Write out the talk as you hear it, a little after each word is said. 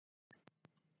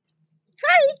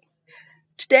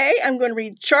Today I'm going to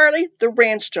read Charlie the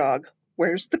Ranch Dog.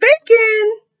 Where's the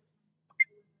bacon?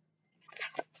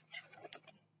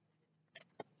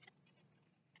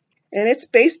 And it's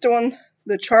based on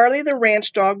the Charlie the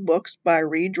Ranch Dog books by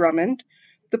Drummond,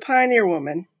 The Pioneer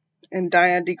Woman, and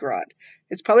Diane DeGrod.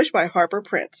 It's published by Harper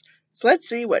Prince. So let's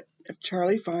see what if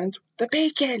Charlie finds the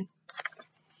bacon.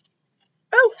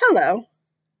 Oh, hello.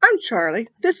 I'm Charlie.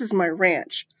 This is my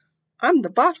ranch. I'm the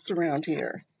boss around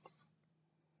here.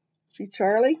 See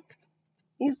Charlie?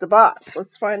 He's the boss.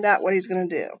 Let's find out what he's going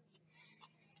to do.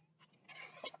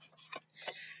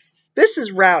 This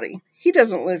is Rowdy. He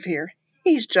doesn't live here.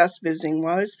 He's just visiting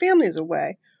while his family is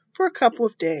away for a couple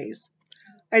of days.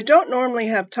 I don't normally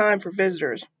have time for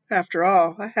visitors. After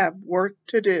all, I have work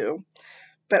to do.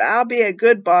 But I'll be a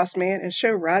good boss man and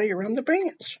show Rowdy around the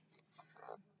ranch.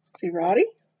 See Rowdy?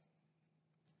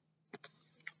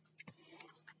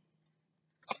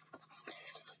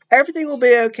 Everything will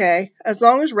be okay as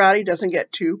long as Rowdy doesn't get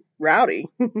too rowdy.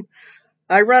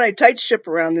 I run a tight ship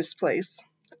around this place.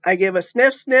 I give a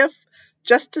sniff sniff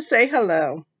just to say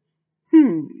hello.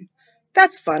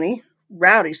 That's funny.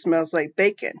 Rowdy smells like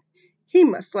bacon. He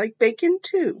must like bacon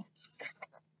too.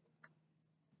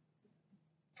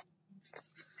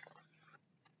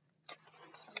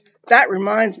 That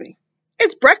reminds me.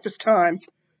 It's breakfast time.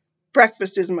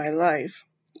 Breakfast is my life.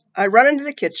 I run into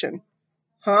the kitchen.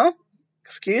 Huh?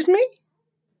 Excuse me?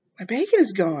 My bacon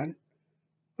is gone.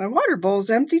 My water bowl's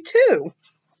empty too.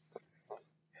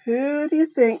 Who do you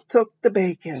think took the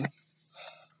bacon?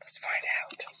 Let's find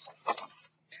out.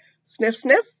 Sniff,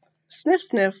 sniff, sniff,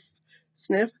 sniff,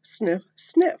 sniff, sniff,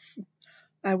 sniff.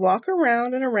 I walk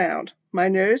around and around. My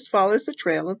nose follows the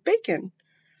trail of bacon.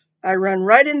 I run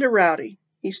right into Rowdy.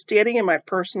 He's standing in my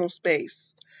personal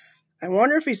space. I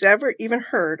wonder if he's ever even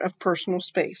heard of personal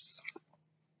space.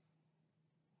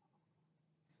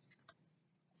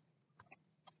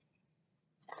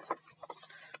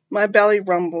 My belly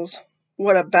rumbles.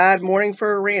 What a bad morning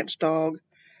for a ranch dog.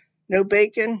 No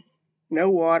bacon, no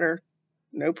water,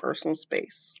 no personal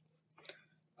space.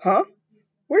 Huh?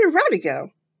 Where did Rowdy go?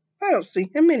 I don't see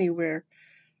him anywhere.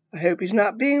 I hope he's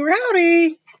not being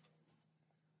rowdy.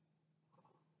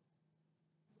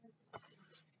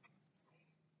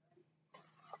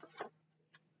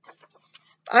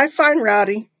 I find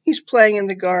Rowdy. He's playing in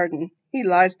the garden. He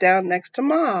lies down next to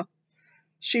Ma.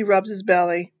 She rubs his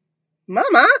belly.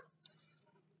 Mama!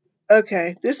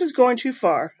 Okay, this is going too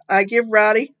far. I give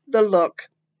Rowdy the look.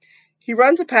 He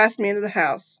runs past me into the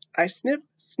house. I sniff,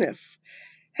 sniff.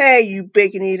 Hey, you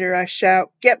bacon eater, I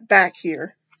shout. Get back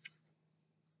here.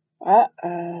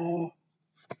 Uh-oh.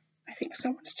 I think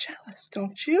someone's jealous,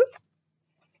 don't you?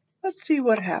 Let's see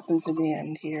what happens in the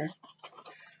end here.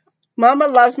 Mama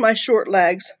loves my short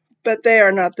legs, but they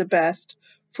are not the best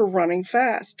for running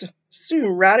fast.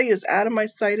 Soon Rowdy is out of my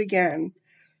sight again.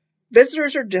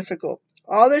 Visitors are difficult.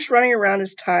 All this running around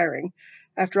is tiring.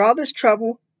 After all this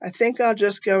trouble, I think I'll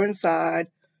just go inside,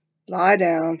 lie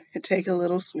down, and take a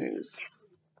little snooze.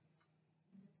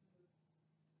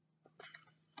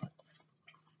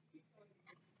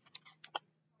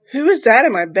 Who is that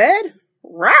in my bed?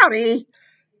 Rowdy!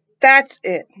 That's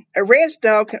it. A ranch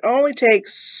dog can only take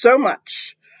so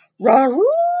much. Rah-roo!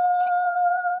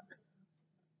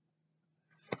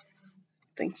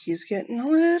 Think he's getting a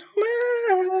little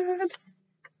mad.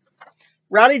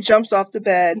 Rowdy jumps off the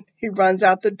bed. He runs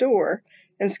out the door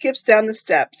and skips down the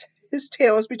steps. His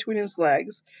tail is between his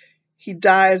legs. He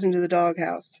dives into the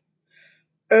doghouse.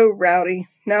 Oh, Rowdy,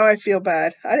 now I feel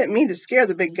bad. I didn't mean to scare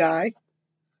the big guy.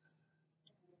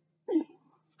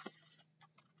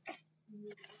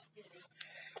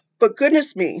 But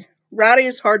goodness me, Rowdy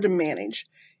is hard to manage.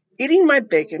 Eating my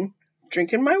bacon,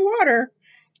 drinking my water,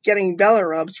 getting belly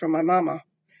rubs from my mama,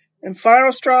 and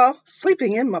final straw,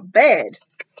 sleeping in my bed.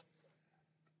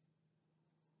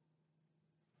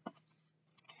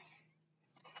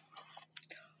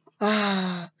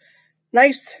 Ah,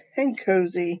 nice and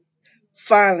cozy.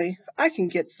 Finally, I can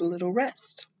get a little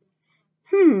rest.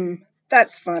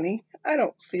 That's funny. I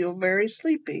don't feel very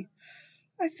sleepy.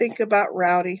 I think about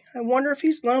Rowdy. I wonder if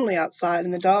he's lonely outside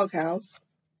in the doghouse.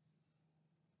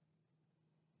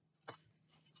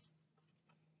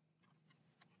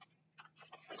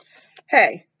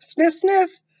 Hey, sniff, sniff.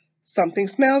 Something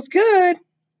smells good.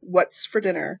 What's for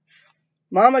dinner?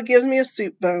 Mama gives me a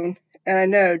soup bone, and I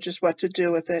know just what to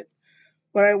do with it.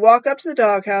 When I walk up to the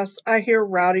doghouse, I hear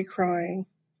Rowdy crying.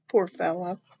 Poor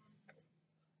fella.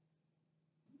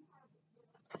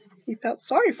 He felt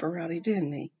sorry for Rowdy,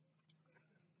 didn't he?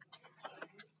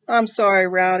 I'm sorry,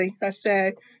 Rowdy, I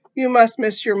say. You must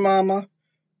miss your mama.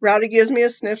 Rowdy gives me a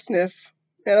sniff sniff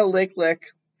and a lick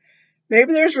lick.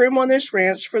 Maybe there's room on this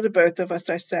ranch for the both of us,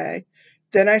 I say.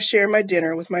 Then I share my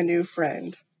dinner with my new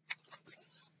friend.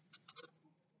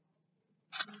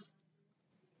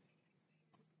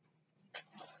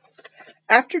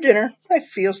 After dinner, I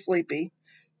feel sleepy.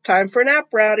 Time for a nap,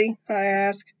 Rowdy, I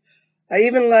ask. I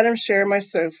even let him share my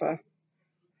sofa.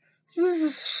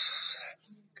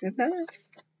 Good night.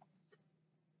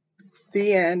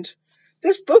 The end.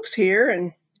 This book's here,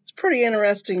 and it's a pretty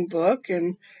interesting book,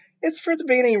 and it's for the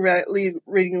beginning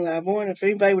reading level, and if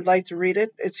anybody would like to read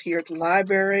it, it's here at the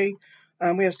library.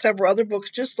 We have several other books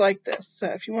just like this, so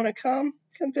if you want to come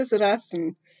visit us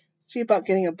and see about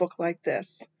getting a book like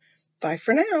this. Bye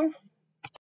for now.